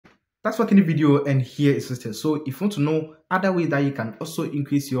That's working the video, and here is it. So if you want to know other ways that you can also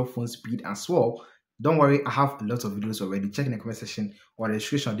increase your phone speed as well, don't worry, I have a lot of videos already. Check in the comment section or the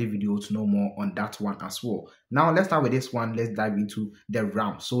description of the video to know more on that one as well. Now let's start with this one. Let's dive into the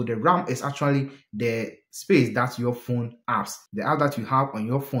RAM. So the RAM is actually the space that your phone apps, the app that you have on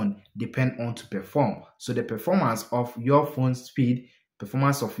your phone, depend on to perform. So the performance of your phone speed,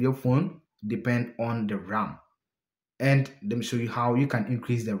 performance of your phone depend on the RAM. And let me show you how you can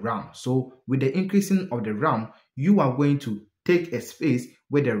increase the RAM. So with the increasing of the RAM, you are going to take a space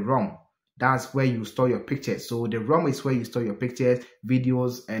with the ROM. That's where you store your pictures. So the ROM is where you store your pictures,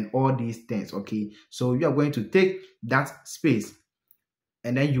 videos, and all these things. Okay, so you are going to take that space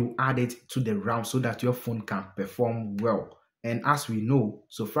and then you add it to the RAM so that your phone can perform well. And as we know,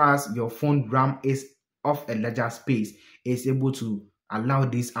 so far as your phone RAM is of a larger space, it's able to allow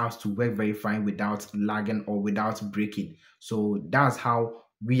these apps to work very fine without lagging or without breaking. So that's how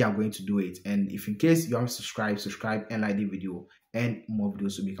we are going to do it. And if in case you haven't subscribe and like the video, and more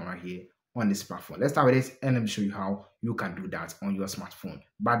videos will be coming here on this platform. Let's start with this and let me show you how you can do that on your smartphone.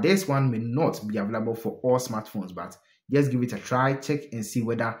 But this one may not be available for all smartphones, but just give it a try, check and see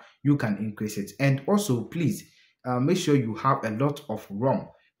whether you can increase it. And also please make sure you have a lot of ROM,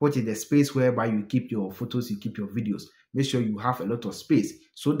 which is the space whereby you keep your photos, you keep your videos. Make sure you have a lot of space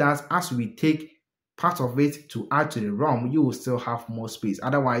so that as we take part of it to add to the ROM, you will still have more space.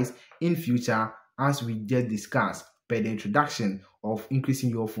 Otherwise, in future, as we just discussed by the introduction of increasing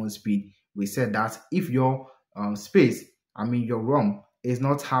your phone speed, we said that if your your ROM is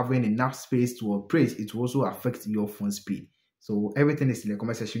not having enough space to operate, it will also affect your phone speed. So everything is in the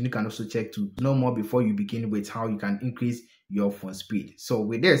comment section. You can also check to know more before you begin with how you can increase your phone speed. So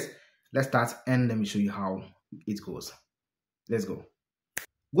with this, let's start and let me show you how it goes. Let's go.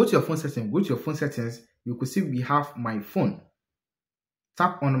 Go to your phone settings. Go to your phone settings. You could see we have my phone.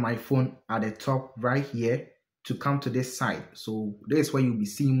 Tap on my phone at the top right here to come to this side. So this is where you'll be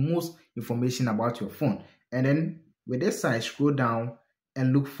seeing most information about your phone. And then with this side, scroll down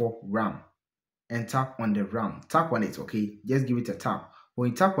and look for RAM and tap on the RAM. Tap on it, okay? Just give it a tap.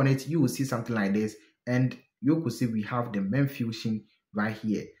 When you tap on it, you will see something like this, and you could see we have the main fusion right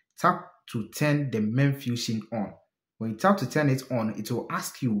here. Tap to turn the main fusion on. When you tap to turn it on, it will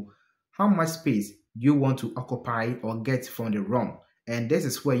ask you how much space you want to occupy or get from the ROM. And this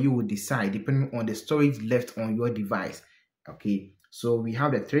is where you will decide depending on the storage left on your device. Okay, so we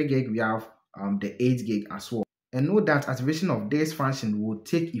have the 3 gig, we have the 8 gig as well. And note that activation of this function will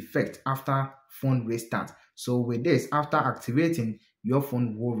take effect after phone restart. So with this, after activating, your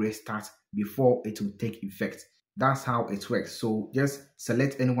phone will restart before it will take effect. That's how it works. So just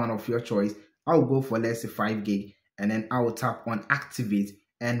select any one of your choice. I'll go for, let's say, 5 gig, and then I will tap on activate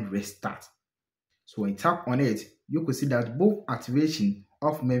and restart. So when you tap on it, you could see that both activation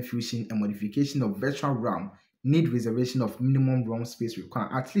of main fusion and modification of virtual RAM need reservation of minimum ROM space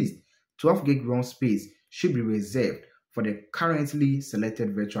required. At least 12 gig ROM space should be reserved for the currently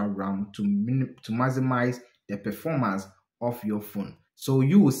selected virtual RAM to maximize the performance of your phone. So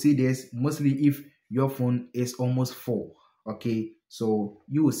you will see this mostly if your phone is almost full. Okay, so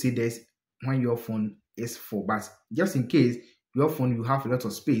you will see this when your phone is full, but just in case your phone you have a lot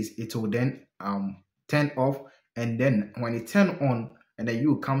of space, it will then turn off, and then when it turn on and then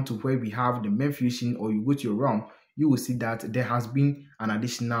you come to where we have the main fusion or you go to your ROM, you will see that there has been an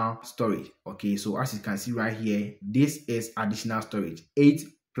additional storage. Okay, so as you can see right here, this is additional storage, 8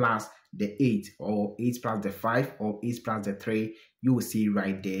 plus the 8 or 8 plus the 5 or 8 plus the 3. You will see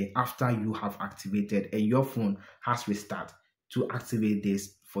right there after you have activated and your phone has restarted to activate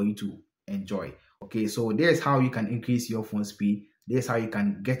this for you to enjoy. Okay, so there's how you can increase your phone speed. There's how you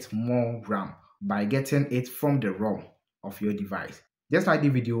can get more RAM by getting it from the ROM of your device. Just like the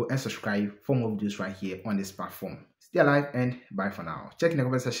video and subscribe for more videos right here on this platform. Stay alive and bye for now. Check in the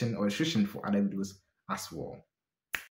comment section or description for other videos as well.